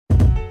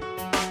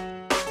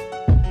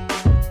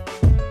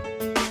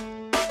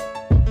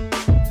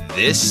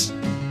This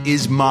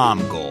is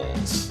Mom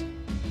Goals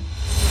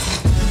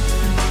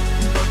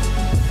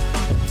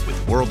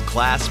with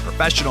world-class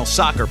professional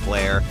soccer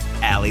player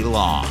Allie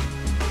Long.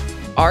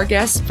 Our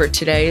guest for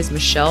today is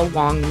Michele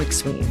Wong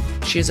McSween.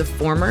 She is a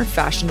former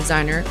fashion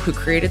designer who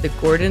created the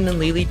Gordon and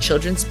Lily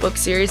children's book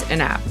series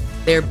and app.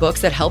 They are books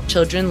that help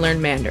children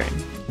learn Mandarin.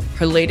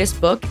 Her latest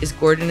book is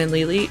Gordon and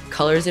Lily,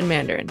 Colors in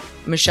Mandarin.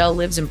 Michele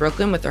lives in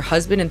Brooklyn with her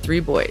husband and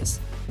 3 boys.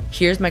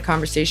 Here's my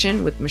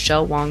conversation with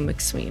Michele Wong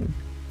McSween.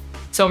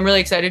 So I'm really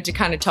excited to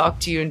kind of talk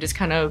to you and just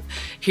kind of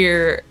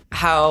hear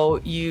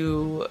how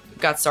you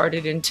got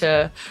started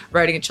into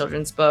writing a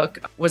children's book.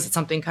 Was it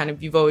something kind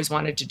of you've always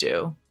wanted to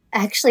do?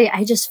 Actually,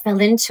 I just fell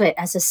into it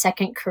as a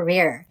second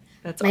career.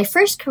 That's My awesome.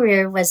 first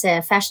career was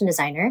a fashion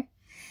designer,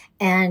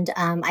 and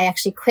I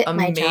actually quit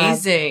my job.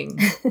 Amazing.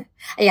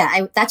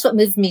 Yeah, that's what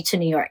moved me to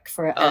New York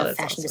for a That's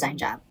fashion awesome. design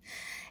job.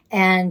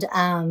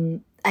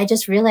 And I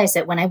just realized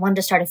that when I wanted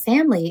to start a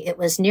family, it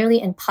was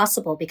nearly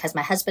impossible because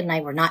my husband and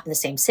I were not in the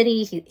same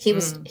city.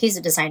 He's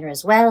a designer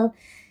as well,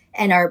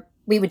 and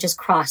we would just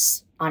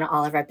cross on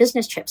all of our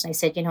business trips. And I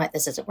said, you know what,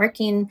 this isn't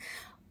working.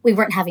 We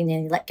weren't having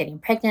any luck getting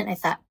pregnant. I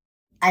thought,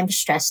 I'm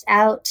stressed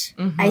out.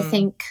 I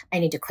think I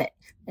need to quit.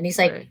 And he's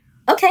like, Right.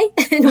 okay.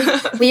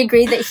 And we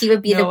agreed that he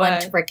would be No the one way.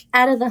 to work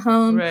out of the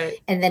home. Right.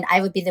 And then I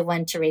would be the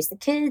one to raise the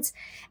kids.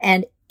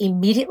 And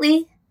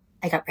immediately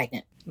I got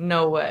pregnant.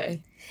 No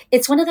way.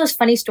 It's one of those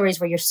funny stories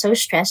where you're so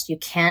stressed, you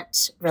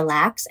can't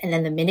relax. And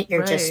then the minute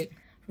you're just Right.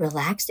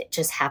 relaxed, it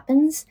just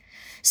happens.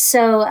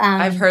 So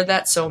I've heard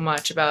that so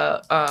much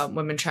about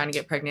women trying to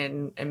get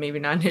pregnant and maybe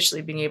not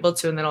initially being able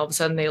to. And then all of a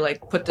sudden they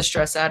like put the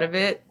stress out of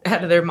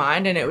their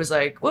mind. And it was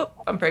like, whoop,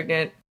 I'm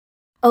pregnant.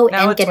 oh,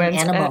 Now and it's get an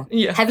twins. animal.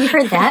 Yeah. Have you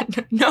heard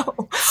that? No.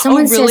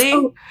 Someone really? says,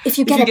 oh, if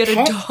you get a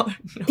pet, dog.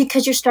 No.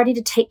 because you're starting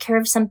to take care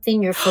of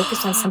something, you're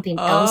focused on something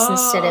else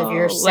instead of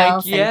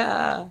yourself. Like,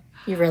 yeah.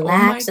 You relax,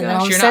 oh my and then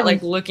all gosh, of a you're sudden, not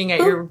like looking at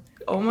your.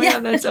 Oh my Yeah.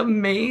 God, that's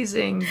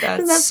amazing.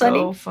 That's that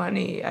so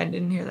funny. I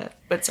didn't hear that.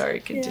 But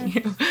sorry,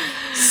 continue.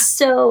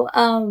 So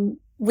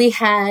we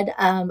had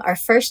our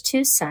first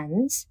 2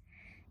 sons,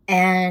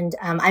 and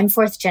I'm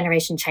 4th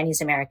generation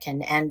Chinese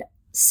American, and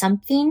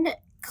something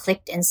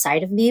clicked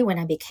inside of me when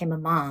I became a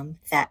mom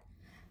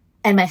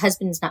and my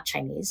husband's not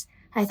Chinese.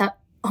 I thought,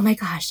 oh my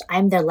gosh,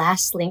 I'm their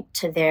last link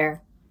to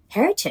their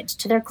heritage,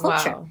 to their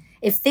culture. Wow.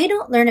 If they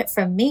don't learn it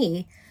from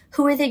me,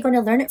 who are they going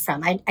to learn it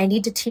from? I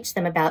need to teach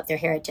them about their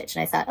heritage.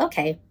 And I thought,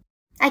 okay,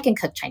 I can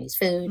cook Chinese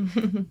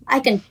food. I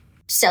can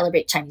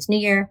celebrate Chinese New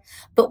Year.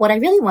 But what I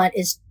really want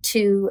is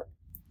to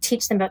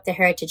teach them about their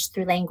heritage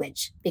through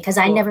language, because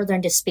I Cool. never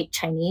learned to speak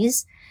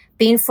Chinese.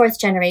 Being 4th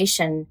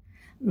generation,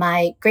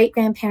 my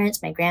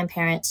great-grandparents, my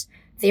grandparents,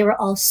 they were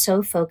all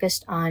so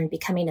focused on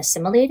becoming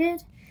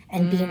assimilated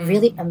and being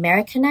really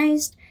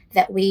Americanized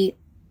that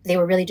they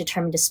were really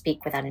determined to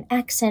speak without an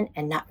accent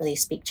and not really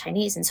speak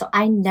Chinese. And so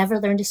I never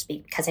learned to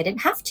speak because I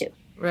didn't have to.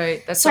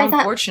 Right. That's So so I thought,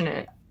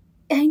 unfortunate.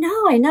 I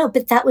know,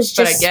 but that was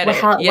But I just get it.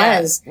 how it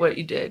Yeah, was what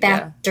you did.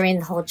 back during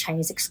the whole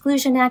Chinese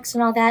Exclusion Acts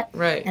and all that,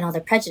 Right. and all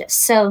the prejudice.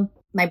 So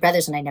my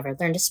brothers and I never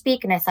learned to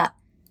speak, and I thought,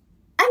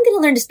 I'm going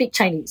to learn to speak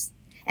Chinese,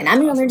 and I'm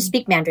going to learn to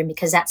speak Mandarin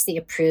because that's the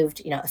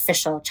approved,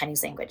 official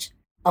Chinese language.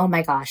 Oh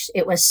my gosh,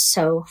 it was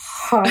so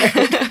hard.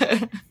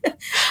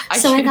 I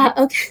thought,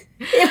 okay,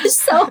 it was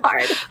so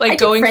hard. Like I did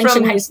going French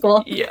from in high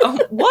school. Yeah.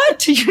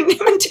 What? You didn't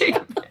even take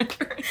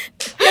Mandarin.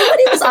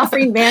 Nobody was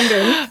offering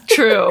Mandarin.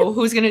 True.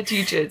 Who's going to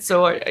teach it?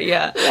 So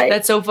yeah, Right.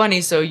 that's so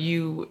funny. So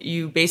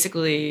you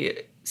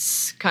basically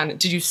kind of,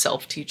 did you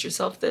self-teach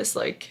yourself this?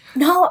 Like,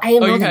 No, I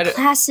enrolled in it.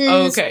 classes.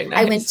 Oh, okay,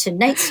 I nice. went to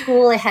night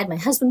school. I had my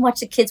husband watch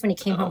the kids when he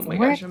came oh home my from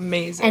work. gosh,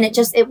 amazing. And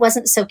it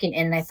wasn't soaking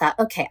in. And I thought,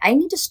 okay, I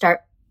need to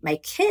start my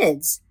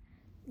kids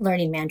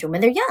learning Mandarin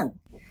when they're young.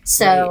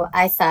 So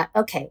I thought,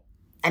 okay,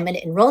 I'm going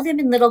to enroll them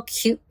in little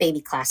cute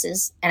baby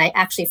classes. And I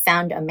actually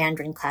found a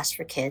Mandarin class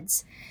for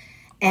kids.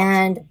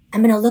 And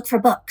I'm going to look for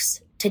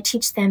books to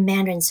teach them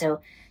Mandarin.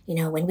 So,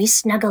 when we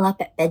snuggle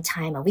up at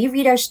bedtime and we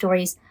read our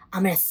stories,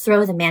 I'm going to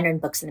throw the Mandarin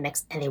books in the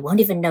mix and they won't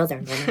even know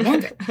they're learning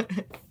Mandarin.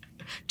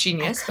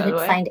 Genius, I by the couldn't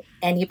way. find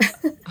any.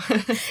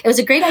 It was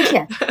a great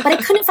idea, but I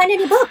couldn't find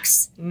any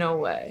books. No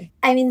way.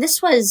 I mean,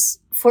 this was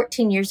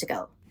 14 years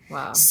ago.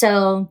 Wow.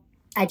 So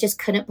I just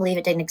couldn't believe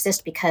it didn't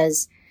exist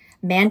because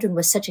Mandarin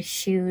was such a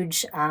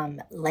huge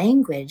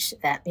language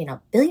that,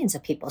 billions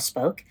of people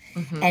spoke.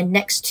 Mhm. And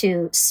next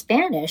to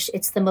Spanish,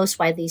 it's the most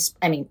widely,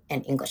 and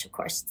English, of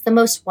course, it's the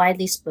most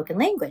widely spoken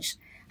language.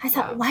 I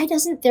thought, Wow. why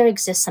doesn't there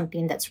exist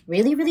something that's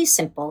really, really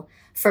simple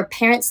for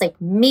parents like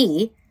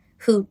me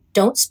who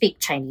don't speak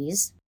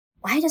Chinese?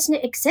 Why doesn't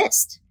it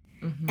exist?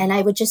 Mhm. And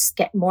I would just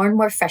get more and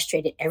more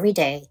frustrated every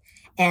day.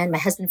 And my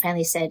husband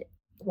finally said,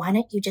 why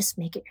don't you just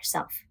make it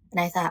yourself? And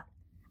I thought,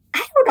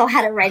 I don't know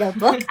how to write a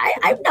book.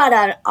 I'm not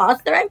an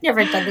author. I've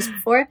never done this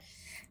before. And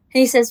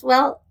he says,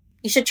 well,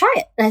 you should try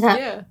it. And I thought,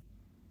 Yeah.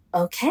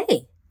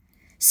 okay.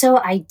 So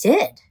I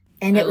did.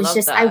 And I it was love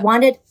just,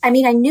 that.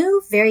 I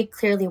knew very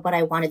clearly what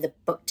I wanted the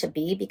book to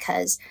be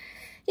because,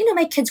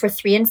 my kids were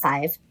 3 and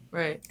 5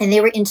 Right. and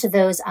they were into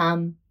those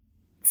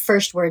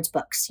first words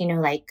books,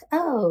 like,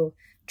 oh,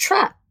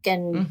 truck,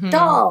 and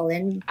doll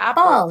and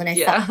Apple. ball. And I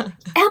thought,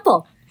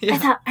 apple. Yeah. I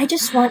thought, I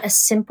just want a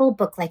simple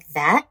book like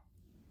that,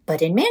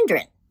 but in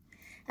Mandarin.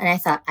 And I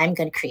thought, I'm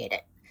going to create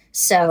it.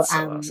 So,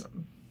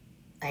 awesome.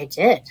 I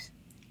did.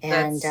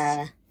 And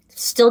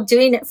still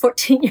doing it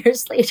 14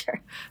 years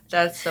later.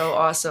 That's so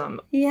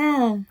awesome.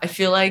 Yeah. I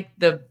feel like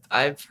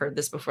I've heard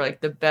this before,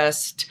 like the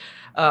best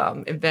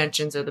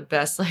inventions or the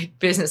best like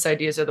business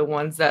ideas are the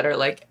ones that are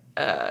like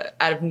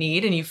out of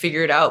need, and you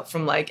figure it out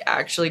from like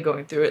actually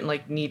going through it and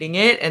like needing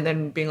it and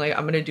then being like,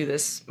 I'm going to do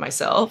this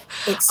myself.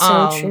 It's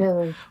so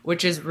true.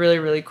 Which is really,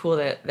 really cool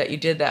that you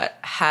did that.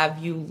 Have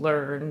you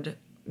learned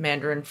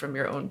Mandarin from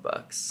your own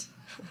books?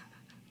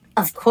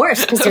 Of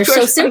course, because they're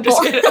so simple.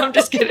 I'm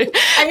just kidding.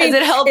 I mean,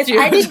 it helped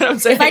you.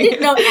 If I didn't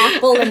know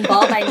apple and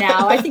ball by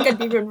now, I think I'd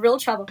be in real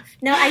trouble.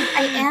 No, I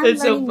am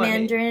learning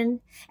Mandarin,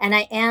 and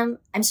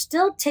I'm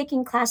still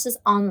taking classes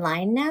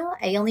online now.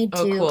 I only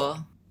do. Oh, cool.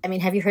 I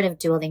mean, have you heard of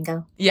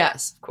Duolingo?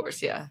 Yes, of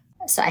course, yeah.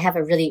 So I have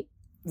a really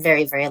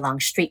very, very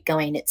long streak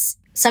going.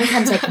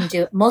 Sometimes I can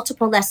do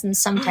multiple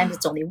lessons, sometimes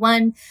it's only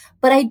one,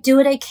 but I do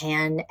what I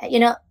can. You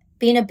know,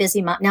 being a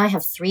busy mom, now I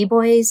have 3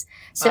 boys,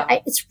 so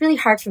it's really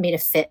hard for me to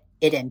fit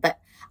it in, but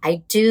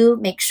I do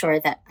make sure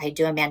that I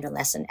do a Mandarin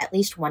lesson at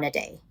least one a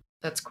day.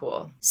 That's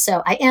cool.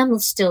 So I am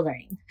still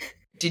learning.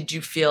 Did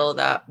you feel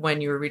that when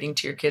you were reading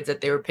to your kids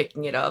that they were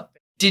picking it up?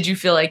 Did you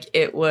feel like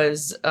it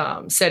was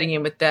setting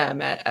in with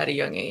them at a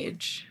young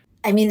age?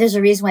 I mean, there's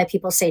a reason why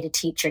people say to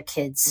teach your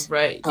kids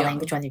a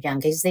language when they're young,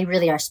 because they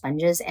really are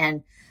sponges.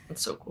 And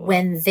that's so cool.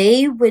 When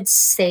they would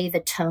say the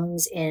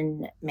tones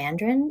in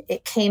Mandarin,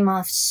 it came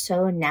off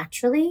so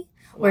naturally.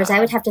 Whereas I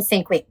would have to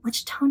think, wait,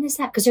 which tone is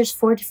that? Because there's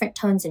 4 different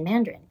tones in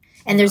Mandarin.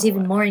 And there's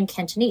even more in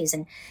Cantonese.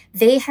 And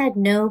they had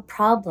no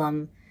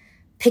problem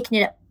picking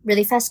it up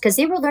really fast because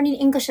they were learning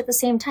English at the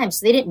same time.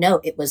 So they didn't know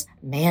it was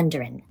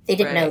Mandarin. They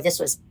didn't know this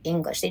was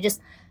English. They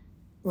just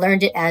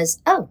learned it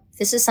as, oh,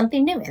 this is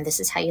something new and this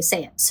is how you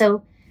say it.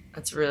 So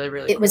that's really,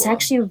 really It was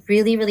actually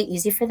really, really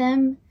easy for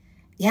them.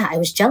 Yeah, I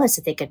was jealous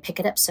that they could pick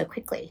it up so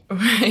quickly.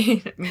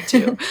 Right, me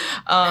too.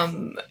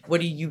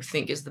 What do you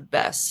think is the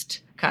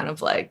best kind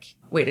of like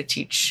way to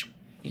teach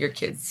your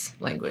kids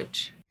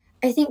language?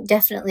 I think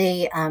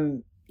definitely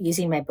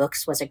using my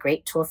books was a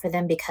great tool for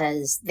them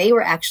because they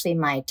were actually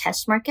my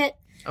test market.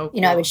 Oh, cool.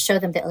 You know, I would show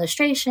them the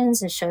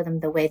illustrations and show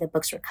them the way the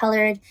books were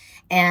colored,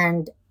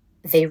 and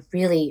they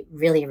really,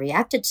 really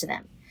reacted to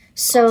them.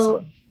 So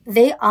awesome.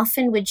 They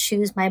often would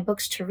choose my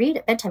books to read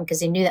at bedtime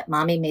because they knew that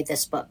mommy made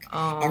this book.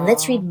 Aww. And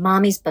let's read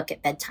mommy's book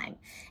at bedtime.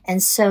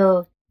 And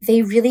so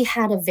they really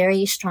had a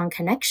very strong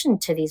connection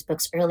to these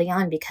books early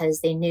on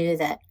because they knew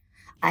that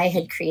I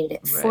had created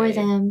it for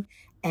them.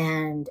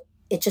 And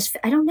it just,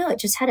 I don't know, it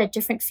just had a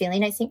different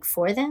feeling, I think,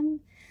 for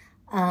them.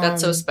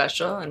 That's so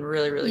special and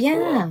really, really cool.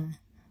 Yeah.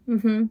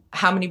 Mm-hmm.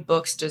 How many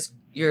books does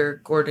your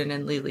Gordon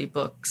and Lily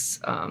books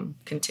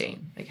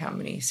contain? Like how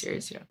many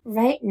series do you have?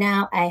 Right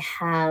now I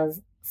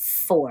have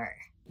 4.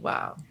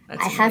 Wow.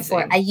 That's amazing. Have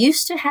 4. I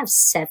used to have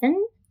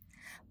 7,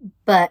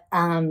 but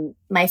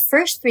my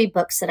first 3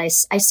 books that I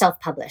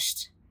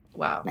self-published.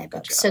 Wow. My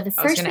books. So the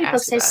first 3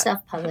 books I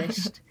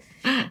self-published.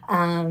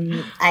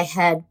 I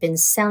had been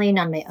selling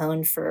on my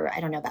own for, I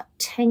don't know, about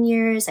 10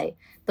 years. I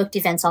booked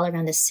events all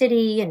around the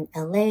city and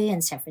LA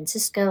and San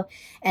Francisco.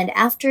 And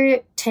after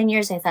 10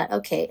 years, I thought,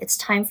 okay, it's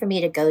time for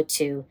me to go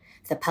to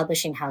the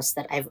publishing house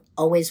that I've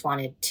always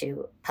wanted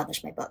to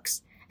publish my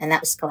books. And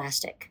that was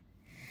Scholastic.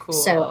 Cool.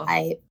 So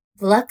I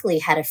luckily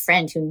had a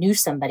friend who knew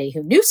somebody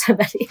who knew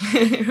somebody.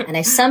 And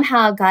I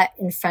somehow got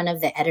in front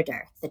of the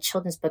editor, the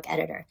children's book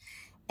editor.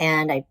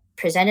 And I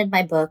presented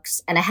my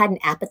books, and I had an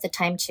app at the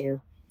time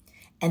too.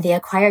 And they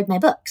acquired my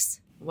books.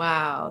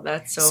 Wow,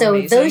 that's so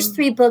amazing. So those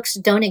 3 books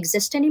don't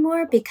exist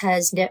anymore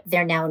because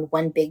they're now in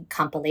one big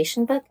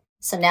compilation book.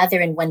 So now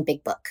they're in one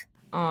big book.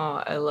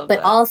 Oh, I love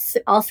that.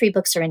 But all 3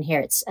 books are in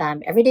here. It's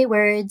Everyday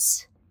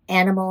Words,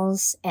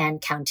 Animals,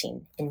 and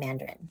Counting in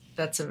Mandarin.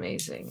 That's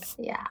amazing.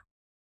 Yeah.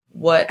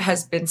 What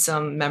has been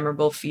some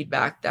memorable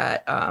feedback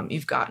that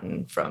you've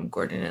gotten from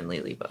Gordon and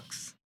Lily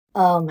books?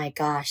 Oh my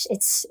gosh.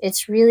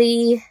 It's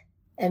really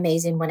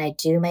amazing when I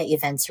do my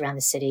events around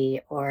the city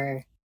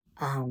or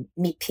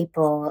meet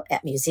people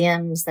at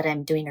museums that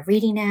I'm doing a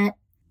reading at,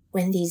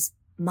 when these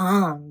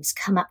moms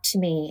come up to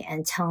me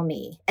and tell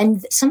me,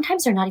 and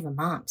sometimes they're not even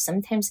moms.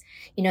 Sometimes,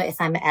 you know,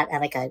 if I'm at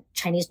like a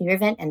Chinese New Year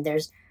event and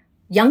there's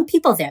young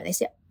people there, they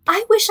say,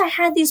 I wish I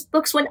had these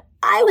books when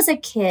I was a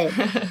kid.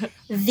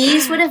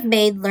 These would have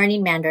made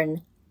learning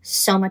Mandarin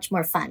so much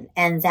more fun.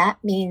 And that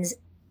means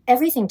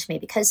everything to me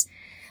because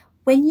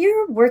when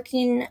you're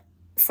working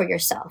for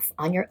yourself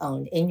on your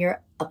own in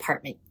your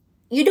apartment,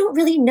 you don't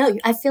really know.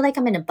 I feel like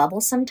I'm in a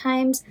bubble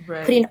sometimes,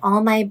 putting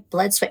all my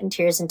blood, sweat, and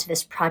tears into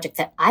this project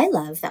that I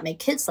love, that my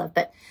kids love.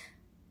 But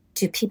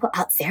do people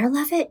out there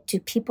love it? Do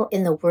people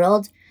in the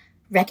world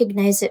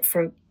recognize it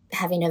for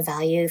having a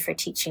value, for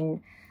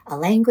teaching a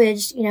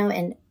language? You know,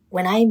 and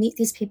when I meet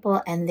these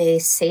people and they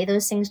say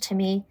those things to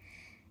me,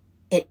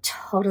 it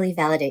totally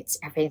validates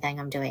everything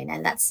I'm doing.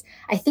 And that's,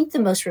 I think the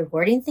most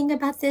rewarding thing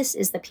about this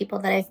is the people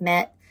that I've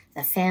met,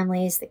 the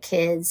families, the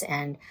kids,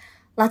 and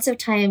lots of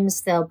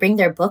times they'll bring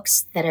their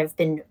books that have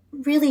been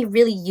really,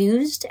 really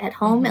used at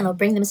home, and they'll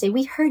bring them and say,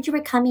 we heard you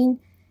were coming.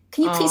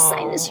 Can you please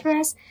sign this for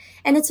us?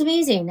 And it's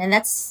amazing. And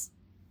it's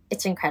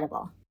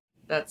incredible.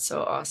 That's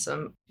so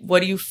awesome.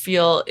 What do you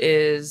feel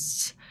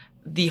is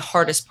the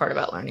hardest part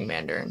about learning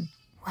Mandarin?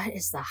 What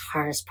is the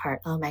hardest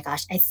part? Oh my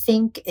gosh. I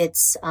think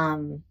it's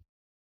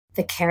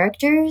the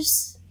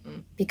characters,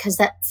 because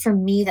that, for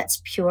me,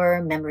 that's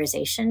pure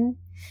memorization.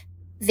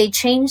 They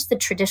changed the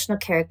traditional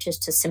characters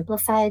to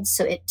simplified,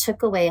 so it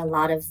took away a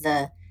lot of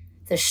the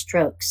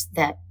strokes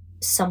that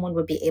someone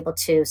would be able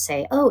to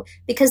say, oh,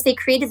 because they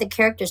created the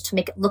characters to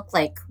make it look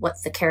like what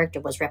the character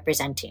was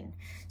representing.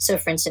 So,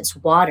 for instance,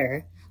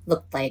 water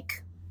looked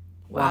like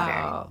water.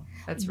 Wow,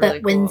 that's really cool.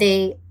 But when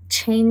they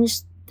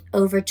changed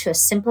over to a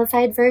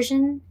simplified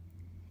version,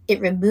 it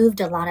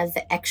removed a lot of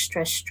the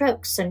extra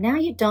strokes. So now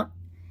you don't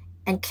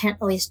and can't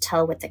always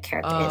tell what the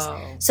character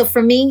is. So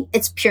for me,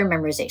 it's pure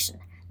memorization.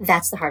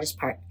 That's the hardest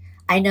part.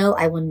 I know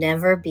I will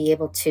never be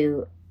able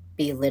to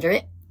be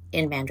literate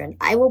in Mandarin.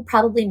 I will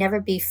probably never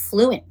be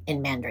fluent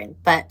in Mandarin,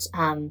 but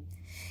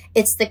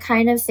it's the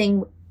kind of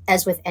thing,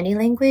 as with any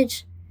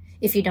language,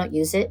 if you don't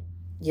use it,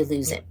 you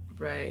lose it.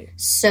 Right.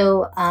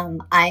 So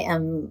I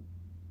am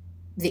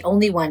the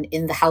only one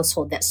in the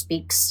household that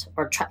speaks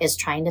or is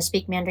trying to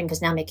speak Mandarin,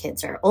 because now my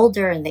kids are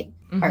older and they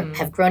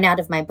have grown out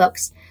of my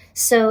books.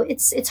 So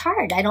it's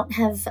hard. I don't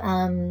have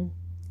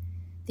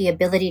the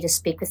ability to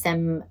speak with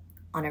them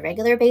on a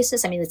regular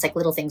basis. I mean, it's like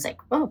little things like,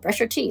 oh, brush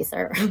your teeth,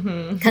 or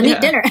come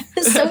eat dinner.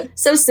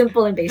 so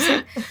simple and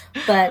basic.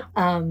 But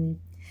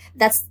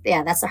that's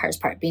the hardest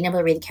part, being able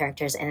to read the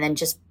characters and then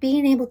just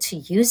being able to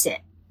use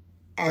it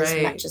as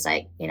much as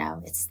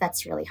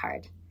that's really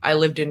hard. I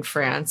lived in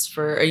France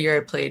for a year. I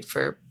played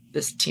for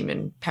this team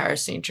in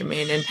Paris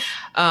Saint-Germain,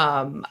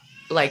 and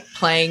like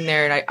playing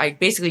there, and I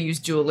basically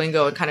used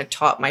Duolingo and kind of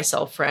taught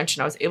myself French,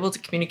 and I was able to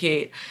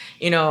communicate,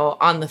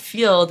 on the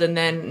field.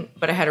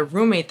 But I had a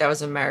roommate that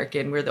was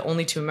American. We were the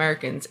only two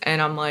Americans, and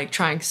I'm like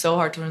trying so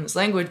hard to learn this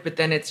language, but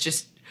then it's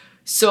just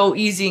so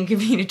easy and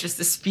convenient just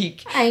to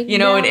speak,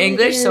 in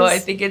English. So I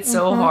think it's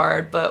so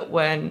hard. But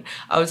when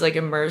I was like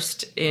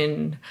immersed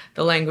in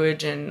the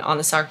language and on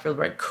the soccer field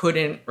where I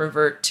couldn't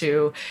revert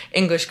to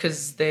English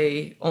because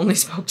they only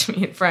spoke to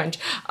me in French,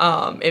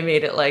 it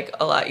made it like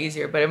a lot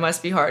easier. But it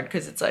must be hard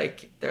because it's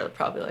like, they're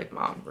probably like,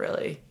 Mom,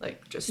 really?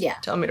 Like, just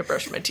tell me to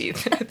brush my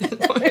teeth at this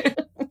point.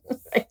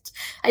 Right.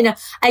 I know.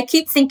 I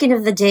keep thinking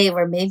of the day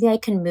where maybe I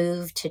can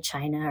move to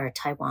China or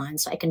Taiwan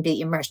so I can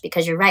be immersed,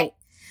 because you're right.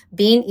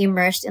 Being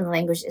immersed in the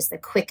language is the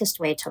quickest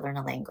way to learn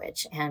a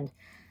language. And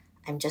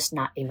I'm just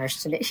not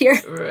immersed in it here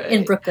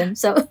in Brooklyn.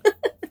 So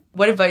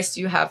what advice do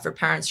you have for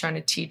parents trying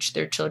to teach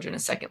their children a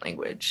second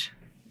language,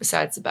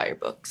 besides about your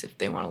books, if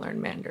they want to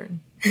learn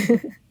Mandarin?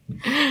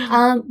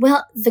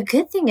 Well, the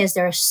good thing is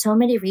there are so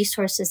many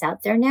resources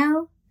out there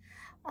now.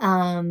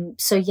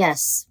 So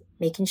yes,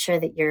 making sure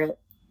that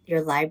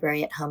your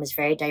library at home is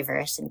very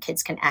diverse and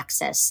kids can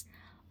access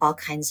all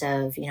kinds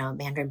of,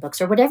 Mandarin books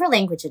or whatever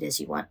language it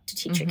is you want to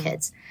teach your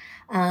kids.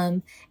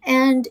 And,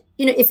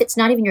 if it's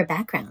not even your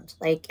background,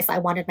 like if I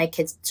wanted my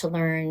kids to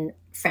learn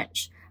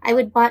French, I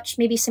would watch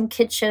maybe some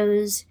kid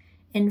shows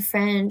in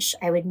French.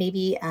 I would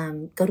maybe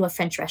go to a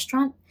French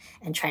restaurant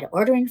and try to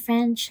order in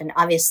French, and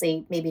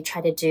obviously maybe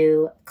try to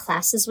do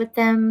classes with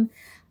them,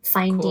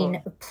 finding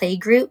a play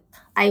group.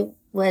 I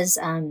was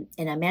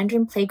in a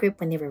Mandarin play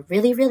group when they were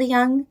really, really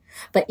young,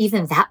 but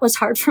even that was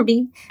hard for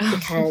me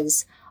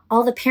because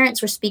all the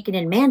parents were speaking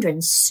in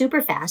Mandarin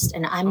super fast,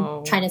 and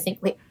I'm trying to think,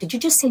 wait, did you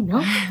just say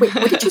milk? Wait,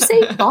 what did you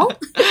say? Ball?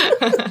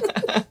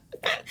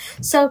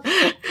 So,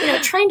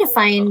 trying to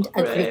find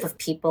a group of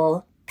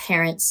people,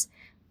 parents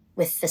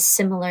with the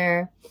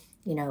similar,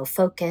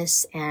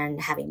 focus,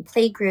 and having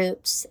play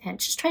groups, and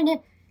just trying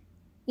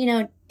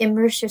to,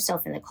 immerse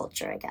yourself in the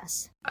culture, I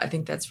guess. I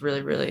think that's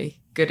really, really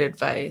good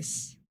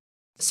advice.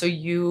 So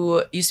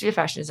you used to be a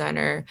fashion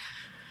designer,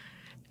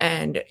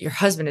 and your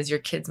husband, as your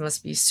kids,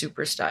 must be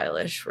super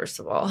stylish, first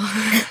of all.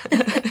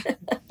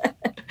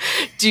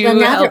 Do you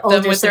now help they're older,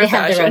 them with so their they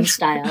have fashion? their own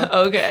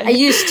style. Okay. I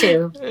used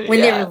to. When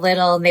they were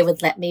little, and they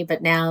would let me,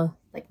 but now,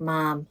 like,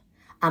 Mom,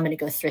 I'm going to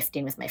go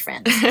thrifting with my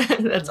friends.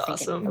 That's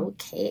awesome.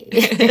 Okay.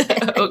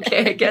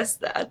 Okay, I guess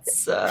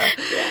that's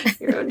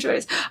your own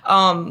choice.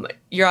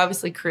 You're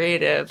obviously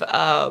creative.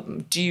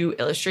 Do you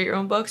illustrate your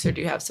own books, or do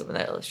you have someone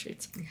that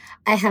illustrates them?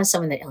 I have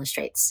someone that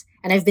illustrates.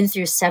 And I've been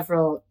through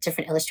several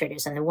different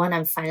illustrators. And the one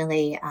I'm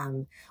finally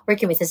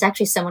working with is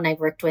actually someone I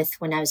worked with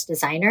when I was a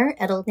designer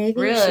at Old Navy.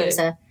 Really?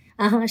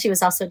 She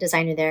was also a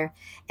designer there.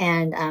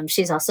 And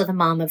she's also the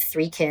mom of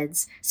 3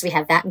 kids. So we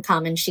have that in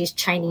common. She's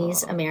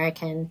Chinese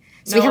American.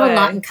 So we have a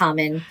lot in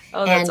common.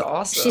 Oh, that's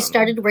awesome. She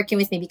started working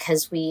with me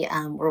because we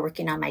were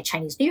working on my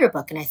Chinese New Year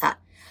book. And I thought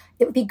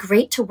it would be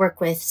great to work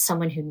with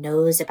someone who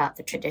knows about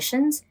the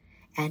traditions.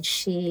 And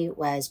she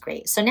was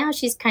great. So now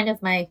she's kind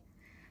of my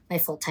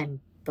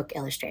full-time book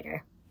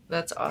illustrator.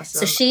 That's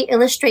awesome. So she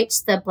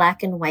illustrates the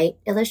black and white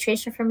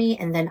illustration for me,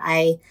 and then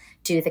I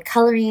do the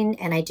coloring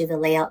and I do the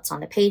layouts on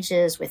the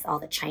pages with all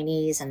the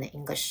Chinese and the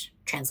English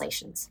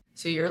translations.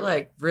 So you're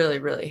like really,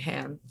 really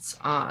hands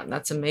on.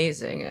 That's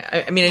amazing.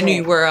 I mean, I knew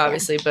you were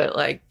obviously, but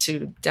like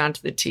down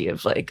to the T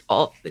of like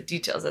all the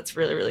details. That's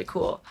really, really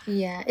cool.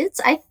 Yeah,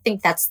 I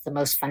think that's the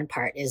most fun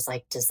part is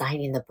like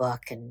designing the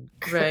book and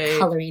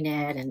coloring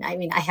it. And I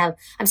mean,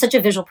 I'm such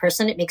a visual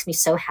person. It makes me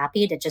so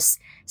happy to just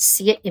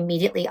see it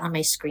immediately on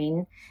my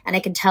screen. And I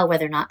can tell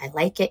whether or not I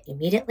like it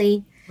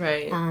immediately.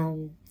 Right.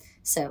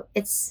 So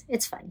it's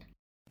fun.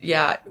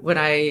 Yeah, when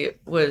I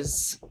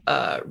was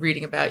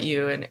reading about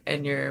you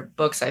and your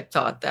books, I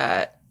thought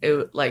that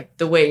it like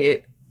the way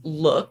it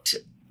looked,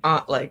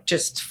 like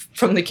just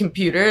from the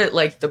computer,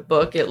 like the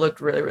book, it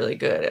looked really, really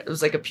good. It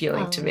was like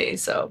appealing to me.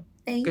 So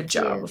good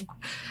job.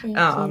 Thank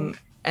you.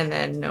 And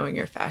then knowing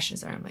your fashion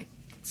designer, I'm like,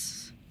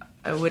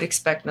 I would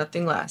expect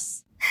nothing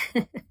less.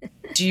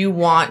 Do you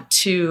want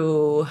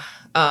to?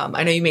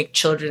 I know you make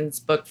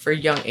children's book for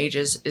young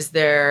ages. Is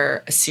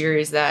there a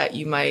series that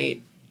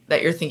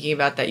you're thinking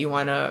about that you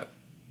want to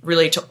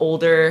relate to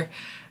older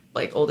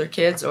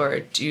kids,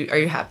 or are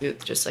you happy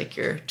with just like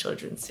your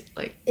children's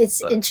like?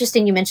 It's book?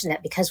 Interesting you mentioned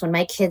that because when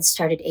my kids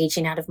started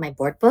aging out of my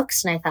board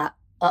books, and I thought,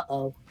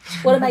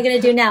 what am I going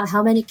to do now? How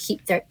am I going to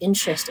keep their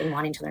interest in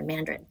wanting to learn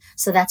Mandarin?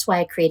 So that's why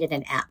I created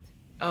an app.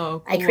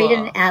 Oh, cool. I created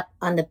an app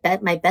on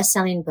my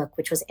best-selling book,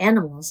 which was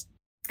Animals.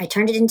 I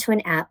turned it into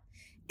an app.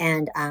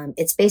 And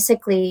it's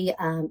basically,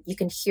 you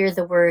can hear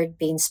the word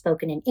being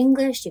spoken in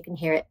English. You can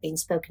hear it being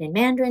spoken in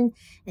Mandarin.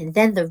 And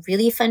then the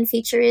really fun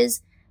feature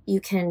is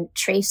you can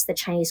trace the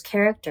Chinese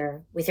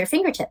character with your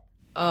fingertip.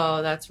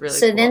 Oh, that's really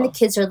cool. So then the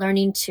kids are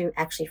learning to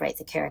actually write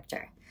the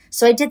character.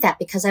 So I did that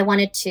because I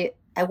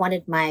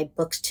wanted my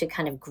books to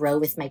kind of grow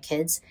with my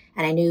kids.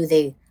 And I knew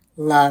they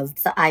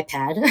loved the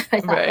iPad.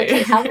 I thought,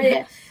 okay, how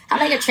am I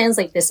going to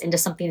translate this into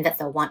something that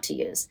they'll want to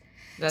use?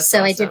 That's so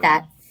awesome. I did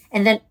that.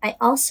 And then I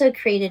also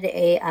created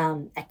a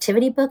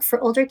activity book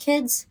for older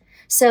kids.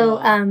 So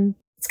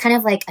it's kind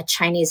of like a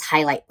Chinese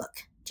highlight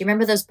book. Do you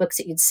remember those books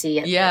that you'd see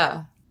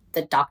at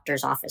the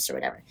doctor's office or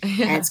whatever?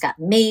 Yeah. And it's got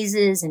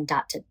mazes and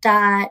dot to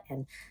dot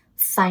and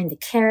find the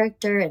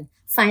character and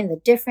find the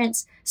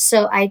difference.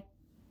 So I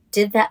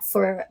did that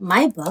for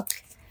my book.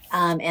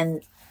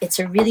 And it's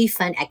a really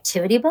fun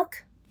activity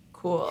book.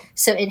 Cool.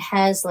 So it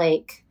has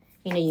like,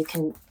 you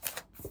can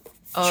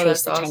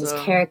trace the Chinese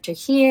awesome. Character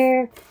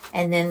here.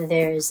 And then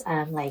there's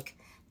like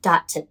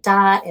dot to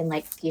dot and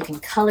like you can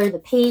color the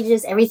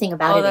pages. Everything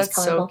about it is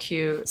colorful. So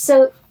cute.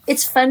 So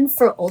it's fun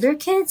for older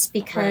kids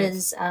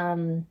because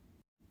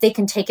they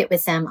can take it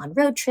with them on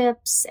road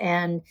trips.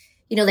 And,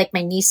 like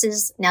my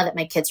nieces, now that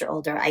my kids are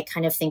older, I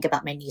kind of think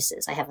about my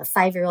nieces. I have a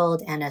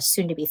 5-year-old and a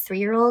soon-to-be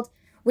 3-year-old,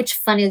 which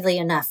funnily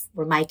enough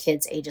were my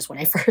kids' ages when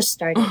I first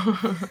started.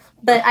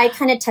 But I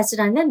kind of tested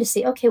on them to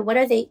see, okay, what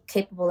are they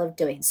capable of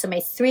doing? So my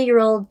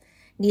 3-year-old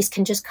niece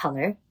can just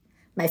color.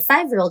 My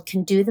 5-year-old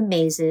can do the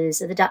mazes,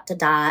 the dot to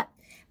dot,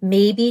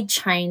 maybe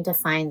trying to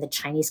find the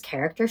Chinese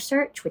character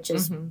search, which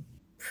is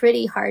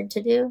pretty hard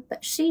to do,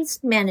 but she's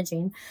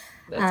managing.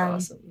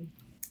 That's awesome.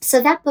 So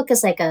that book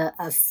is like a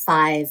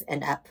 5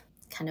 and up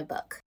kind of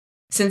book.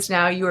 Since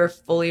now you are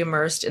fully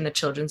immersed in the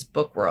children's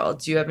book world,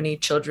 do you have any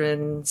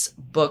children's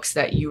books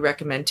that you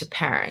recommend to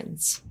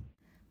parents?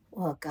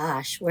 Oh,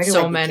 gosh, where do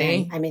I begin?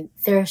 Many. I mean,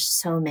 there's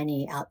so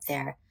many out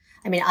there.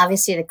 I mean,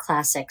 obviously the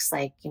classics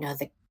like,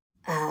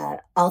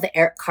 all the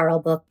Eric Carle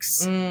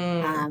books.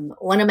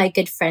 One of my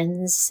good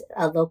friends,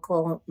 a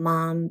local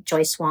mom,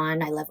 Joyce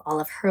Wan, I love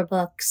all of her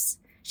books.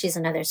 She's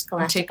another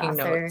scholastic author. I'm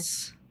taking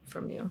notes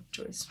from you,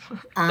 Joyce.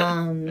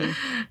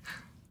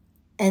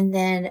 And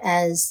then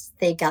as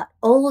they got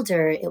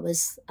older, it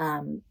was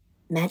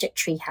Magic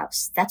Tree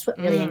House. That's what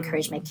really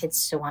encouraged my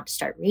kids to want to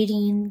start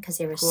reading because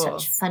they were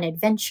such fun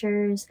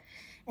adventures.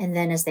 And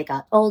then as they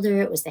got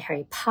older, it was the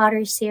Harry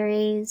Potter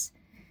series.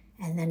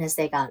 And then as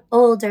they got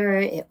older,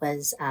 it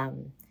was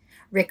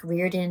Rick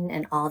Riordan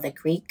and all the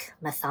Greek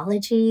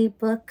mythology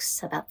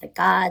books about the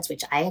gods,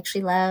 which I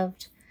actually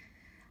loved.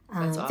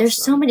 Awesome. There's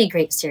so many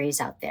great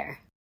series out there.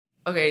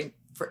 Okay,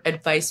 for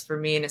advice for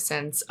me in a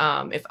sense,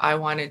 if I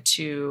wanted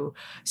to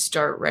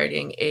start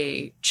writing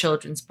a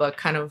children's book,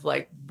 kind of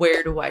like,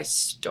 where do I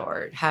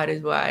start? How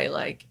do I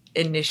like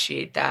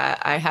initiate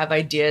that? I have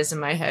ideas in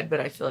my head, but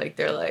I feel like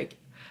they're like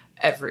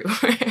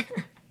everywhere.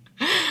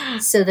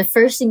 So the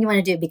first thing you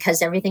want to do,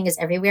 because everything is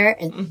everywhere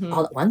and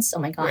all at once, oh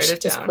my gosh,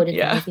 just quoted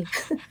the movie.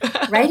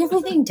 Write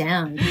everything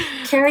down.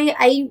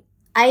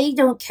 I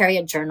don't carry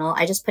a journal.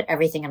 I just put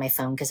everything on my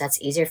phone because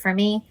that's easier for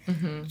me.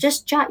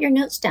 Just jot your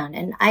notes down.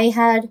 And I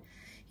had,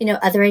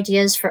 other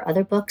ideas for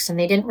other books and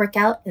they didn't work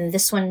out. And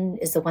this one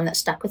is the one that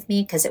stuck with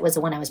me because it was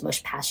the one I was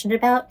most passionate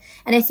about.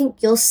 And I think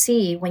you'll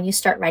see when you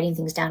start writing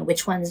things down,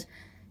 which ones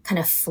kind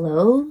of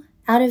flow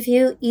out of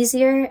you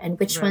easier and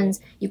which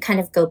ones you kind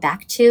of go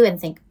back to and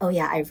think, oh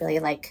yeah, I really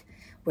like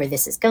where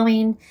this is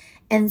going.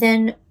 And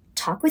then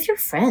talk with your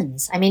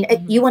friends. I mean,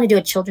 you want to do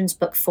a children's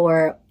book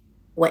for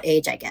what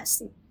age, I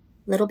guess?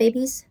 Little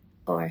babies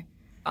or?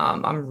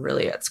 I'm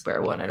really at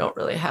square one. I don't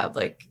really have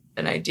like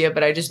an idea,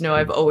 but I just know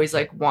I've always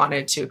like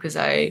wanted to, because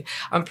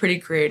I'm pretty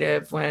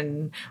creative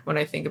when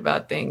I think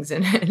about things,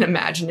 and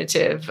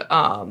imaginative.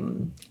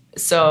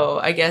 So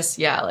I guess,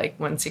 yeah, like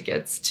once it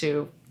gets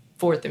to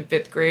fourth and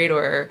fifth grade,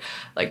 or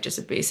like just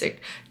a basic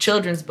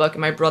children's book,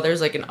 and my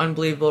brother's like an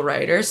unbelievable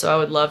writer, so I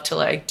would love to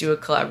like do a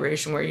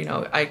collaboration where,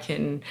 I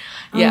can,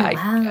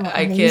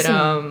 I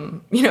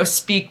could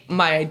speak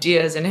my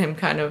ideas and him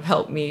kind of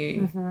help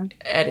me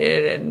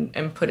edit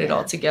and put it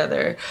all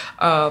together.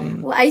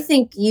 Well, I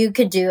think you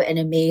could do an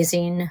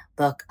amazing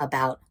book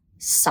about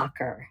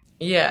soccer.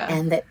 Yeah.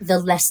 And the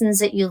lessons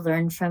that you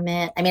learn from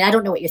it. I mean, I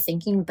don't know what you're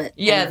thinking, but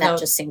that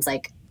just seems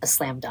like a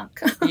slam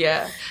dunk.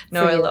 Yeah.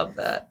 No, I love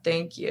that.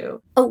 Thank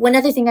you. Oh, one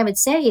other thing I would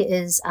say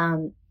is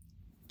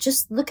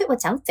just look at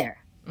what's out there.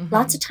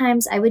 Lots of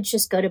times I would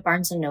just go to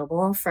Barnes &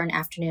 Noble for an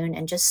afternoon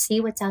and just see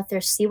what's out there,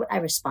 see what I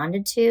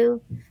responded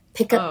to,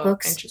 pick up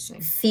books,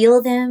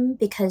 feel them,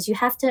 because you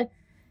have to,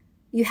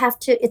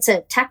 it's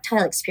a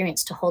tactile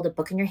experience to hold a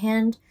book in your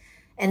hand.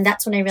 And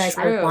that's when I realized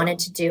I wanted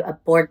to do a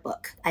board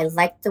book. I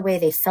liked the way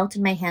they felt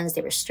in my hands.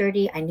 They were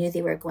sturdy. I knew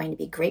they were going to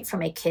be great for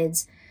my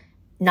kids.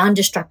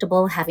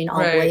 Non-destructible, having all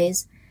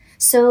ways.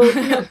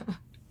 So,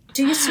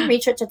 do some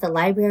research at the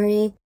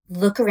library,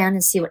 look around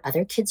and see what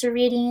other kids are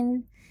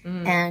reading,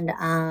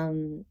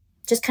 and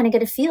just kind of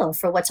get a feel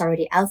for what's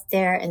already out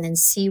there, and then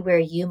see where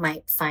you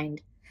might find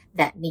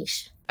that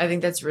niche. I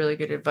think that's really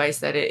good advice,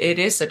 that it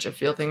is such a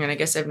feel thing. And I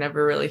guess I've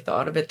never really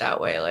thought of it that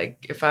way.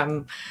 Like if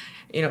I'm,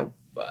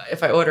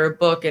 if I order a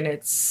book and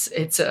it's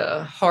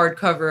a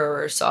hardcover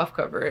or a soft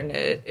cover, and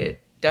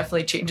it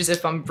definitely changes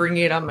if I'm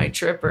bringing it on my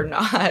trip or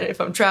not,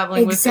 if I'm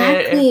traveling with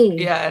it,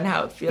 and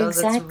how it feels.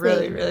 It's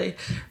really, really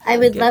I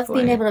would love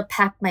being able to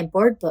pack my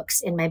board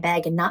books in my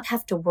bag and not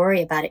have to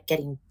worry about it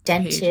getting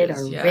dented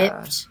or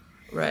ripped.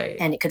 Right.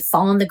 And it could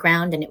fall on the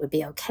ground and it would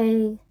be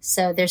okay.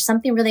 So there's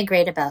something really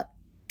great about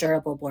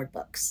durable board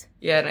books.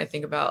 Yeah, and I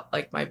think about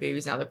like my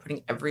babies now, they're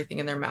putting everything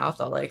in their mouth.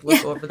 I'll like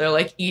look over, they're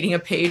like eating a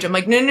page. I'm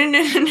like, no.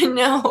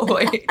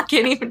 I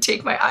can't even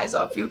take my eyes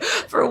off you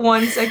for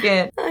 1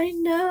 second. I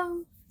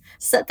know.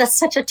 So that's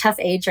such a tough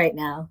age right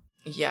now.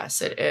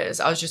 Yes, it is.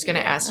 I was just going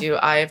to ask you,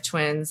 I have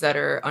twins that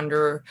are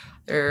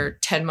they're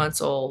 10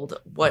 months old.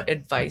 What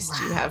advice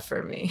do you have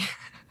for me?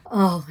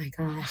 Oh my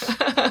gosh.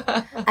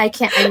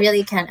 I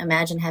really can't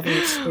imagine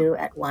having two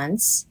at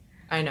once.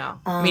 I know.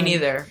 Me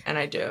neither. And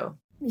I do.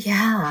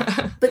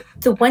 Yeah. But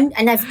the one,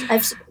 and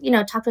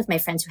I've talked with my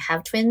friends who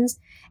have twins,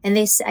 and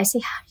I say,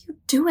 how do you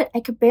do it?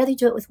 I could barely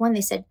do it with one. They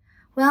said,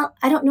 well,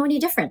 I don't know any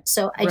different.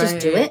 So I just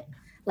do it.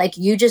 Like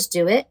you just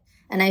do it.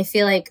 And I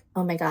feel like,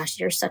 oh my gosh,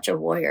 you're such a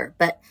warrior.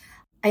 But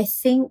I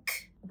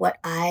think what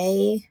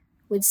I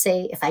would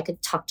say, if I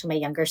could talk to my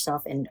younger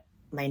self and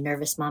my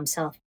nervous mom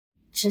self,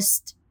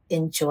 just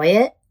enjoy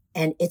it.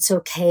 And it's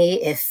okay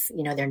if,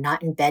 they're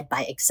not in bed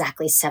by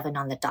exactly 7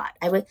 on the dot.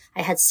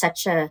 I had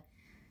such a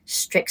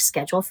strict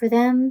schedule for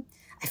them.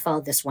 I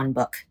followed this one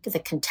book, the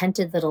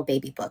Contented Little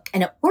Baby book,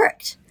 and it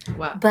worked.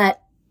 Wow.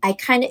 But it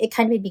kind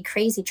of made me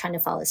crazy trying to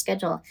follow a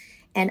schedule.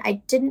 And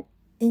I didn't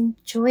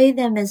enjoy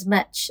them as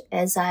much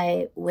as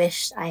I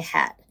wished I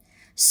had.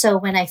 So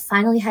when I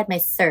finally had my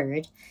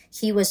third,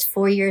 he was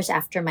 4 years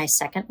after my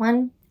second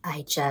one.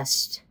 I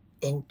just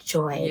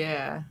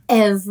enjoyed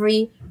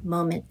every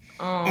moment.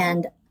 Oh.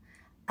 And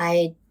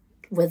I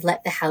would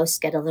let the house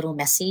get a little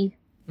messy,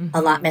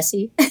 a lot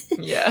messy.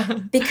 Yeah.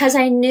 Because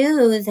I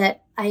knew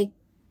that I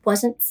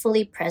wasn't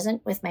fully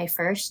present with my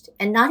first,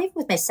 and not even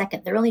with my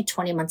second. They're only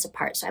 20 months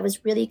apart. So I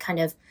was really kind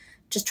of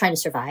just trying to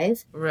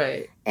survive.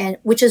 Right. And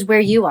which is where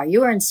you are.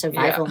 You are in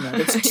survival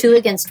mode. It's 2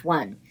 against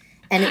 1.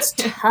 And it's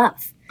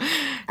tough.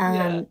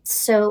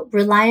 So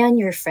rely on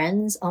your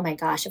friends. Oh my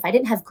gosh. If I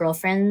didn't have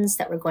girlfriends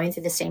that were going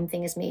through the same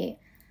thing as me,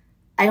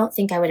 I don't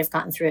think I would have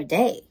gotten through a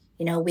day.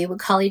 We would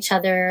call each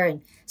other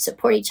and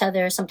support each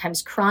other,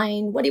 sometimes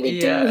crying. What do we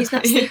do? He's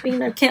not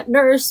sleeping. I can't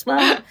nurse.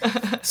 Well,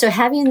 so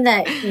having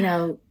that,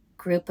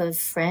 group of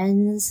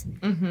friends.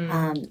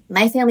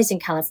 My family's in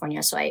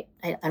California, so I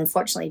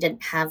unfortunately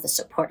didn't have the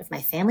support of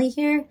my family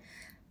here.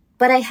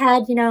 But I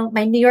had,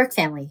 my New York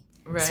family.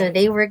 Right. So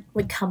they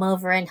would come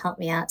over and help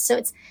me out. So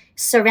it's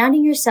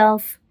surrounding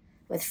yourself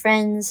with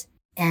friends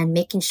and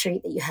making sure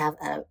that you have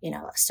a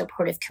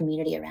supportive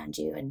community around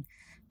you, and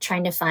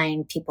trying to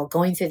find people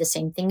going through the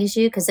same thing as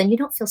you, because then you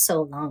don't feel so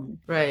alone.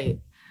 Right.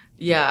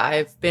 Yeah,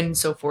 I've been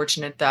so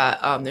fortunate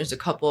that there's a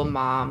couple of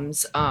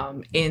moms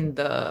in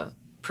the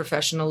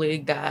professional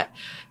league that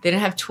they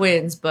didn't have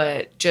twins,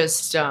 but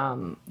just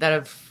that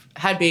have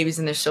had babies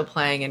and they're still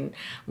playing. And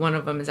one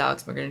of them is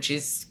Alex Morgan, and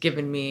she's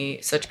given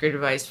me such great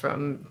advice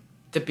from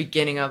the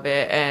beginning of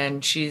it,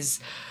 and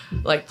she's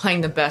like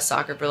playing the best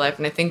soccer of her life.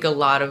 And I think a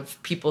lot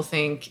of people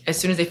think, as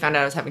soon as they found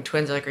out I was having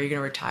twins, they're like, are you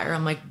gonna retire?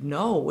 I'm like,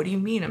 no, what do you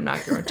mean I'm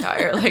not gonna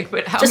retire? Like,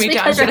 but how many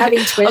times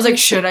I was like,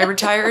 should I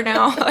retire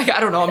now? Like,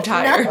 I don't know, I'm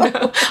tired.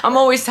 No. I'm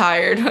always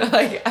tired.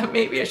 Like,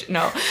 maybe I should,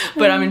 no,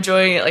 but I'm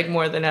enjoying it like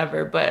more than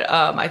ever. But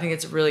I think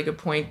it's a really good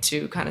point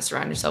to kind of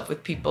surround yourself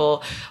with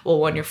people,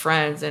 one, your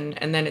friends, and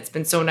then it's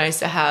been so nice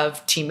to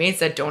have teammates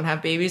that don't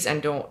have babies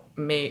and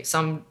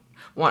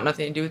want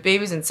nothing to do with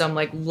babies, and some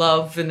like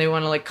love and they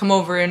want to like come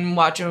over and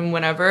watch them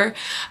whenever.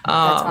 That's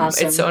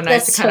awesome. It's so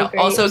nice to kind of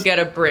also get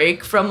a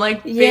break from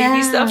like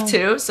baby stuff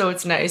too. So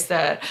it's nice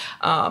that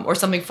or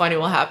something funny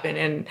will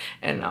happen,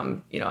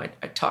 and you know,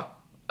 I talk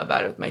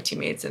about it with my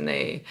teammates, and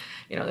they,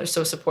 you know, they're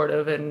so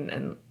supportive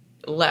and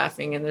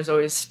laughing, and there's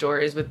always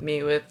stories with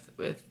me with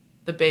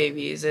the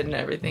babies and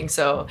everything.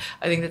 So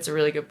I think that's a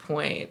really good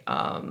point.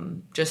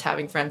 Just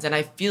having friends, and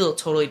I feel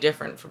totally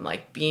different from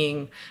like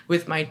being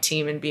with my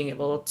team and being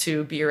able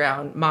to be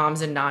around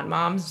moms and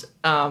non-moms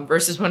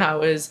versus when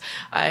I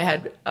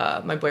had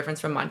my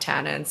boyfriend's from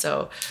Montana, and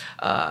so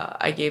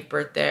I gave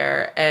birth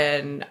there,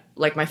 and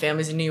like my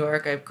family's in New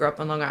York. I grew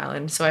up on Long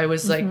Island. So I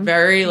was like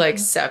very like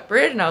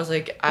separate, and I was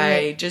like,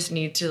 I just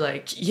need to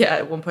like,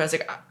 at one point I was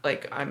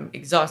like I'm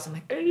exhausted. I'm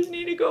like, I just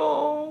need to go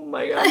home.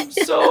 Like I'm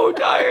so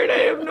tired. I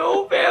have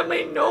no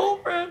family, no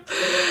friends.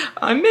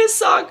 I miss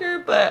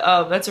soccer,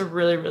 but that's a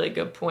really, really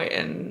good point.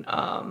 And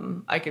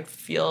I could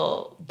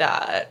feel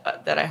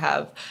that I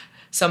have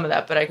some of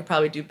that, but I could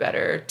probably do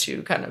better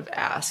to kind of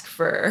ask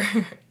for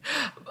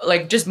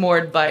like just more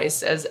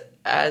advice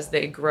as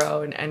they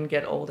grow and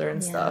get older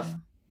and stuff.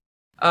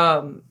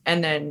 And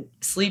then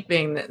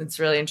sleeping, it's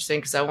really interesting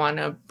because I want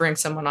to bring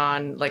someone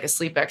on like a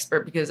sleep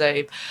expert, because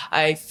I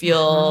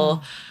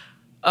feel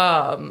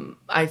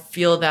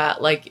that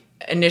like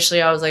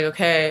initially I was like,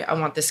 okay, I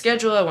want this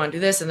schedule, I want to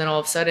do this. And then all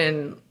of a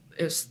sudden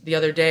it was the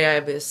other day I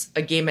have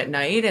a game at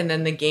night, and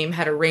then the game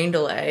had a rain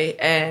delay,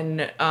 and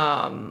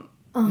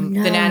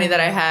the nanny that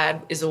I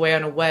had is away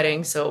on a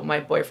wedding. So my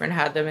boyfriend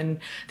had them, and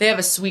they have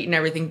a suite and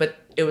everything, but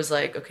it was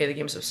like, okay, the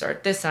game's supposed to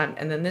start this time,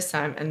 and then this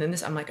time, and then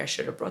this. I'm like, I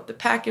should have brought the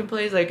pack in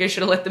place. Like I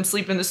should have let them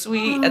sleep in the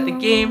suite at the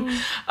game.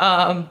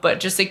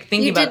 But just like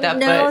thinking about that,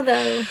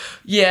 though.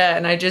 Yeah.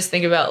 And I just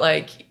think about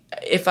like,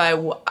 if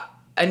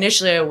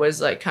initially I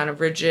was like kind of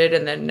rigid,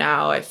 and then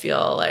now I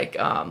feel like,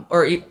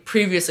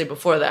 previously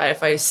before that,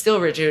 if I was still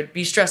rigid, it would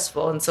be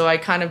stressful. And so I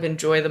kind of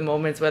enjoy the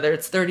moments, whether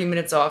it's 30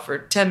 minutes off or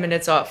 10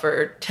 minutes off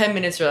or 10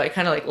 minutes, or I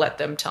kind of like let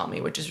them tell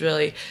me, which is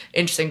really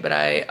interesting. But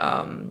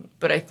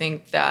I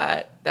think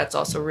that's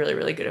also really,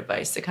 really good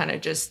advice, to kind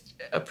of just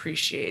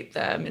appreciate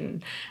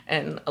them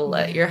and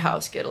let your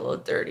house get a little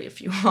dirty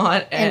if you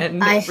want.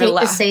 And I hate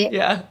relax. to say it.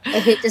 Yeah. I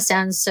hate to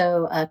sound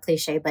so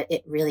cliche, but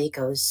it really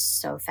goes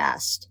so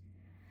fast.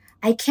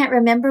 I can't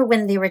remember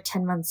when they were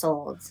 10 months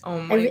old. Oh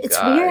my gosh.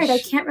 It's weird. I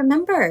can't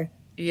remember.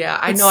 Yeah,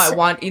 I know.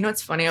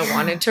 It's funny. I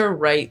wanted to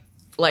write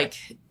like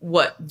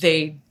what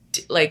they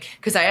like,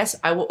 because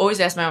I will always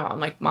ask my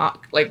mom, like, Mom,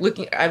 like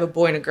looking, I have a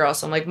boy and a girl,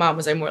 so I'm like, Mom,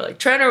 was I more like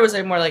Trent or was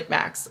I more like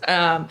Max?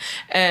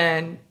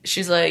 And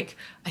she's like,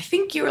 I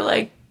think you were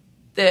like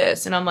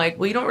this. And I'm like,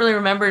 well, you don't really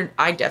remember.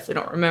 I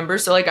definitely don't remember.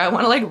 So like, I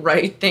want to like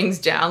write things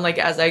down like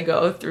as I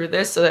go through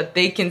this, so that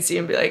they can see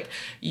and be like,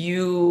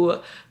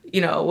 you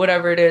know,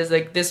 whatever it is,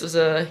 like this was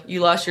you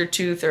lost your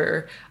tooth,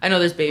 or I know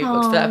there's baby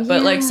books for that,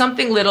 but like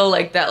something little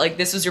like that, like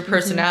this was your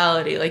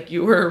personality, like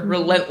you were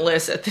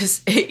relentless at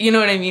this, you know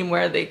what I mean?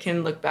 Where they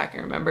can look back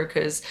and remember,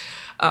 because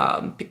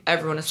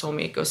everyone has told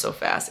me it goes so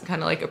fast, and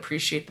kind of like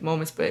appreciate the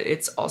moments, but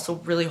it's also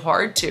really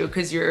hard to,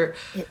 because you're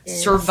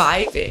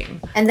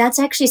surviving. And that's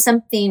actually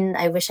something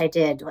I wish I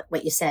did,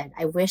 what you said.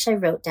 I wish I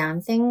wrote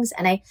down things,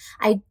 and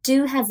I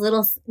do have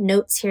little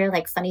notes here,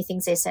 like funny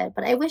things they said,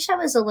 but I wish I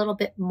was a little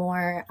bit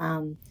more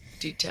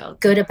detailed,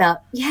 good about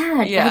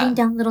writing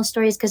down little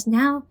stories, because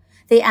now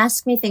they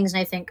ask me things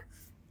and I think,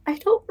 I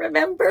don't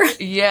remember.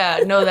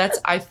 Yeah, no,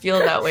 I feel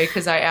that way,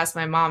 because I asked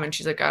my mom and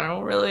she's like, I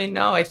don't really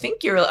know. I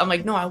think I'm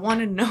like, no, I want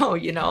to know,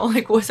 you know,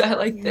 like, was I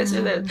like this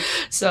or this?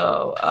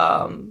 So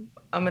I'm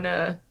going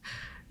to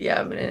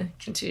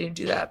continue to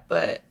do that.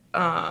 But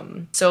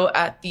so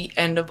at the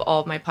end of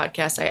all of my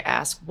podcasts, I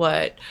ask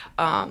what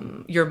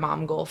your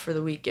mom goal for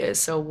the week is.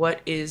 So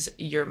what is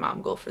your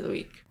mom goal for the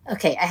week?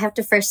 Okay, I have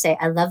to first say,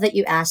 I love that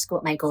you ask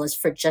what my goal is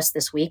for just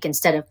this week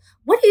instead of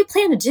what do you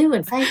plan to do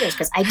in 5 years?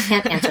 Because I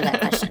can't answer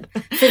that question.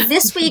 For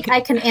this week, I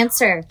can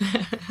answer.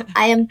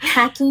 I am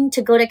packing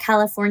to go to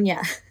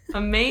California.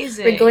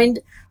 Amazing.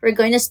 We're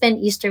going to spend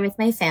Easter with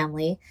my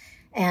family.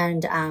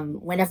 And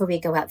whenever we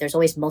go out, there's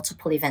always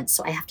multiple events.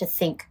 So I have to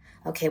think,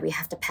 okay, we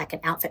have to pack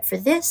an outfit for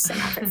this, an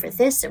outfit for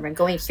this, and we're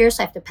going here,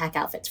 so I have to pack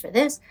outfits for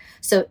this.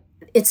 So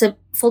it's a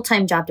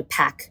full-time job to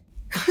pack.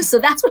 So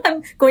that's what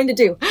I'm going to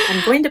do.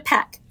 I'm going to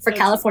pack for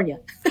California.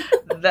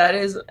 That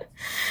is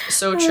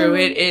so true.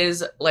 It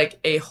is like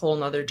a whole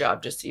nother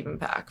job just to even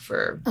pack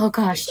for. Oh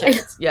gosh.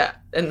 Kids. Yeah.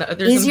 And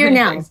there's easier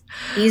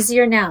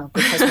now,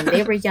 because when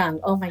they were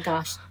young, oh my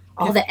gosh,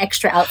 all the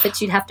extra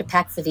outfits you'd have to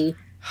pack for the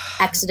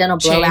accidental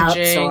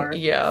blowouts, or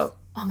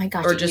oh my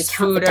gosh, or just you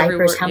count food the diapers,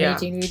 everywhere. how many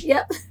do you need?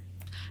 Yep.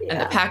 And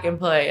the pack and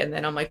play, and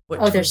then I'm like,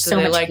 what there's so do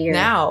they much like gear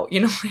now? You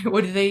know,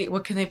 what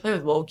can they play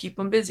with? Well, we'll keep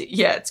them busy.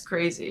 Yeah, it's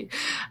crazy.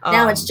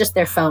 Now it's just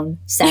their phone,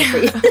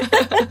 sadly.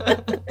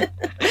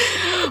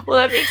 Well,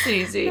 that makes it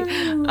easy.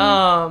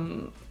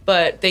 But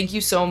But thank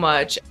you so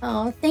much.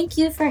 Oh, thank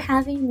you for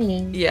having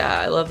me.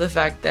 Yeah, I love the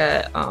fact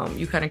that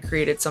you kind of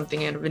created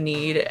something out of a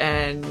need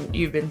and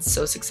you've been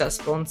so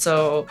successful. And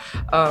so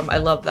I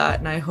love that.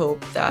 And I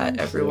hope that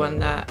everyone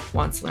that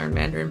wants to learn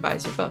Mandarin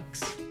buys your books.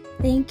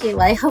 Thank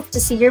you. I hope to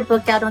see your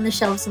book out on the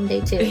shelf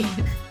someday too.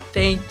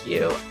 Thank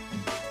you.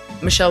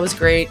 Michele was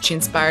great. She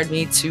inspired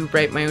me to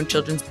write my own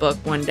children's book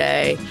one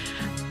day.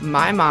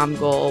 My mom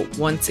goal,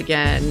 once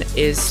again,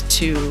 is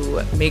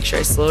to make sure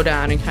I slow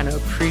down and kind of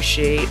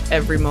appreciate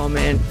every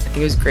moment. I think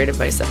it was great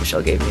advice that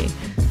Michele gave me.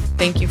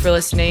 Thank you for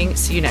listening.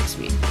 See you next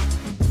week.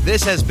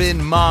 This has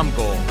been Mom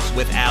Goals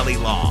with Ali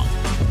Long.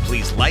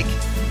 Please like,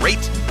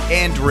 rate,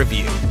 and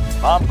review.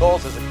 Mom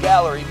Goals is a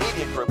Gallery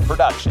Media Group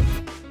production.